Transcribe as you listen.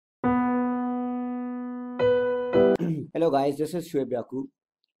Hello guys, this is Shoaib Yaku.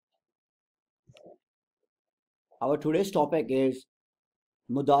 Our today's topic is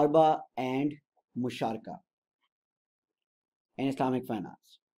Mudaraba and Musharaka in Islamic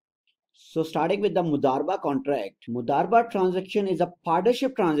finance. So starting with the Mudaraba contract, Mudaraba transaction is a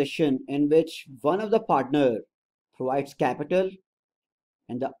partnership transaction in which one of the partner provides capital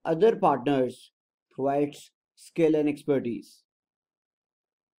and the other partners provides skill and expertise.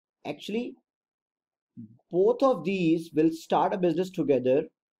 Actually, both of these will start a business together.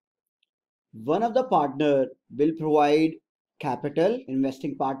 One of the partner will provide capital,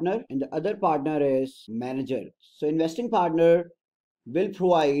 investing partner, and the other partner is manager. So investing partner will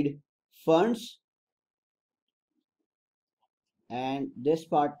provide funds, and this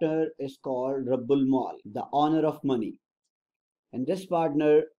partner is called Rabbul Mal, the owner of money. And this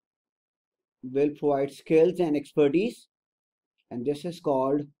partner will provide skills and expertise, and this is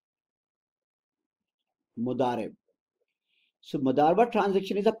called Mudarib. So Mudaraba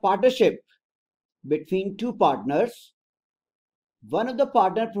transaction is a partnership between two partners. One of the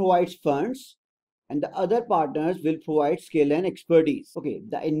partner provides funds and the other partners will provide skill and expertise. Okay,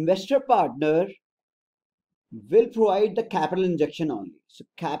 the investor partner will provide the capital injection only. So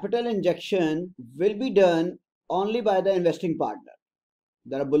capital injection will be done only by the investing partner,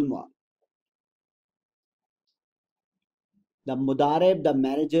 the Rabbul Mal. The Mudarib, the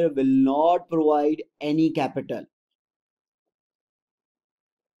manager, will not provide any capital.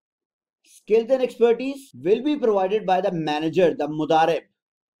 Skills and expertise will be provided by the manager, the Mudarib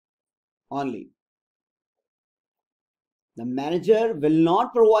only. The manager will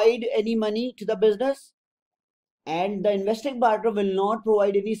not provide any money to the business, and the investing partner will not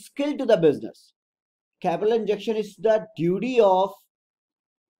provide any skill to the business. Capital injection is the duty of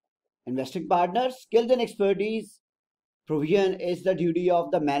investing partner. Skills and expertise provision is the duty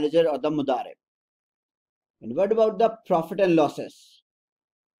of the manager or the Mudarib. And what about the profit and losses?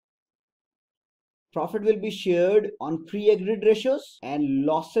 Profit will be shared on pre-agreed ratios and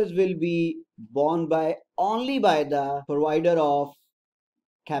losses will be borne by only by the provider of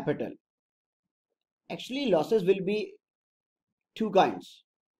capital. Actually, losses will be two kinds.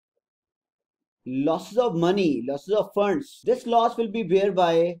 Losses of money, losses of funds. This loss will be borne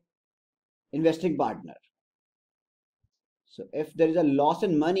by investing partner. So if there is a loss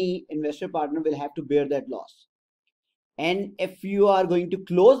in money, investor partner will have to bear that loss. And if you are going to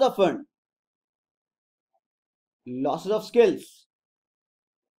close the fund, losses of skills,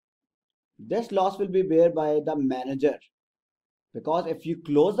 this loss will be borne by the manager. Because if you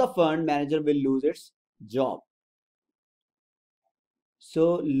close the fund, manager will lose its job.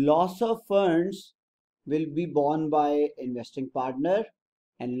 So loss of funds will be borne by investing partner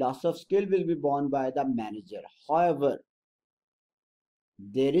and loss of skill will be borne by the manager. However,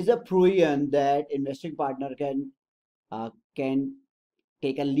 there is a provision that investing partner can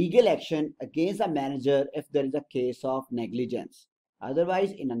take a legal action against the manager if there is a case of negligence.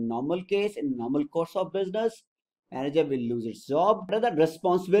 Otherwise, in a normal case, in a normal course of business, manager will lose its job. What are the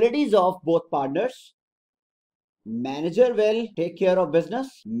responsibilities of both partners? Manager will take care of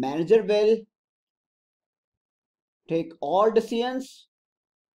business. Manager will take all decisions,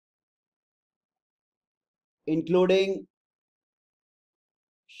 including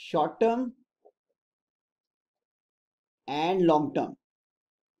short term and long term.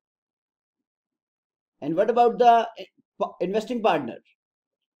 And what about the investing partner,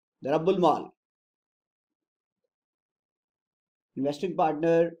 the Rabbul Mal? Investing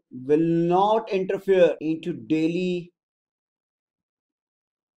partner will not interfere into daily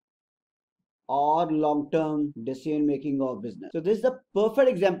or long-term decision making of business. So this is the perfect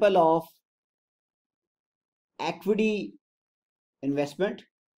example of equity investment.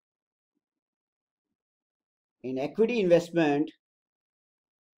 In equity investment,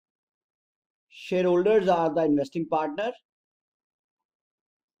 shareholders are the investing partner,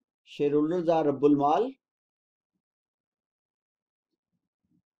 shareholders are Rabbul Mal,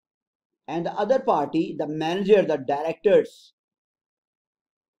 and the other party, the manager, the directors,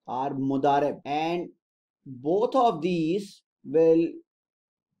 are Mudarib. And both of these will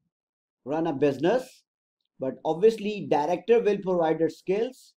run a business, but obviously director will provide the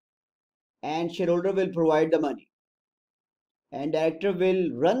skills and shareholder will provide the money. And director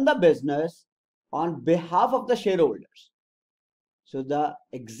will run the business on behalf of the shareholders. So the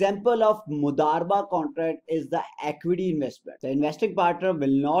example of Mudaraba contract is the equity investment. The investing partner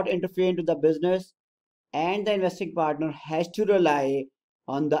will not interfere into the business and the investing partner has to rely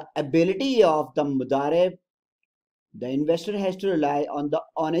on the ability of the Mudarib. The investor has to rely on the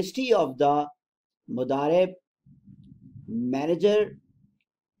honesty of the Mudarib. Manager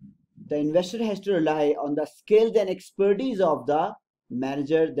the investor has to rely on the skills and expertise of the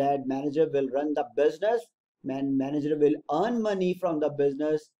manager. That manager will run the business, manager will earn money from the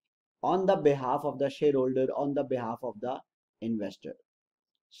business on the behalf of the shareholder, on the behalf of the investor.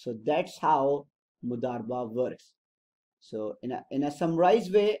 So that's how Mudarba works. So in a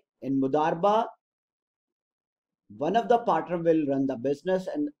summarized way, in Mudarba, one of the partner will run the business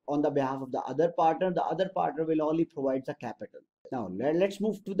and on the behalf of the other partner will only provide the capital. Now let's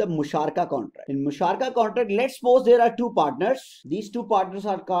move to the Musharaka contract. In Musharaka contract, let's suppose there are two partners. These two partners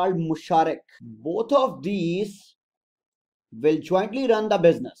are called Musharik. Both of these will jointly run the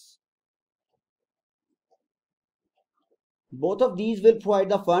business. Both of these will provide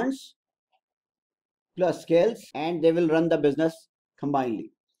the funds plus skills and they will run the business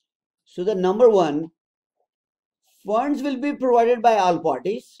combinedly. So the number one, funds will be provided by all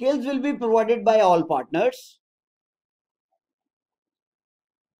parties, skills will be provided by all partners,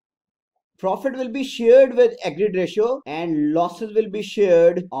 profit will be shared with agreed ratio, and losses will be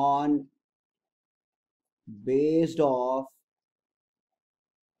shared on based off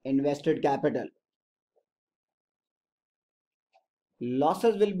invested capital.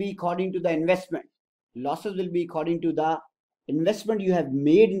 Losses will be according to the investment. Losses will be according to the investment you have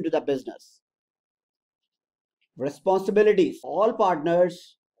made into the business. Responsibilities. All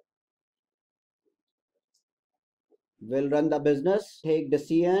partners will run the business, take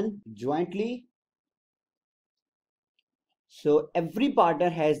decision jointly. So every partner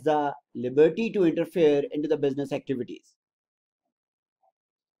has the liberty to interfere into the business activities.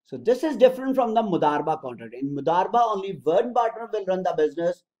 So this is different from the Mudaraba contract. In Mudaraba, only one partner will run the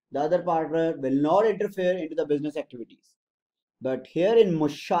business, the other partner will not interfere into the business activities. But here in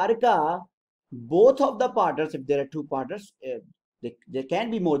Musharaka, both of the partners, if there are two partners, there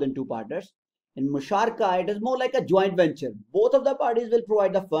can be more than two partners. In Musharaka, it is more like a joint venture. Both of the parties will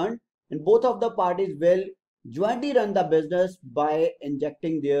provide the fund and both of the parties will jointly run the business by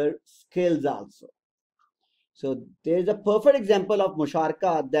injecting their skills also. So there is a perfect example of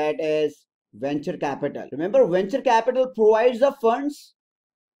Musharaka, that is venture capital. Remember, venture capital provides the funds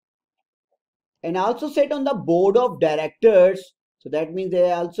and also sit on the board of directors. So that means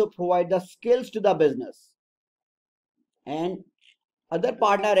they also provide the skills to the business. And other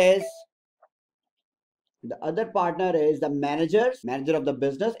partner is the manager of the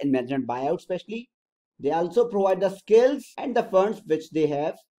business in management buyout especially. They also provide the skills and the funds which they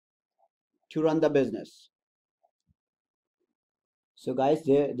have to run the business. So guys,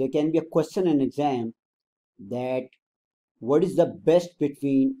 there can be a question in exam that what is the best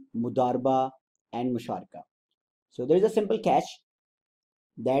between Mudaraba and Musharaka? So there is a simple catch,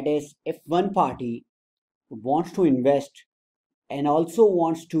 that is, if one party wants to invest and also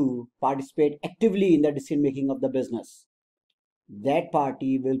wants to participate actively in the decision making of the business, that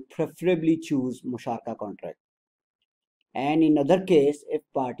party will preferably choose Musharaka contract. And in other case, if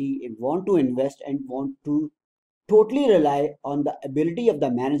party want to invest and want to totally rely on the ability of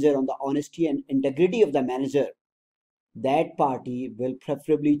the manager, on the honesty and integrity of the manager, that party will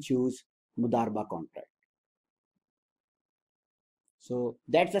preferably choose Mudaraba contract. So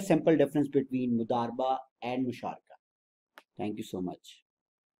that's a simple difference between Mudaraba and Musharaka. Thank you so much.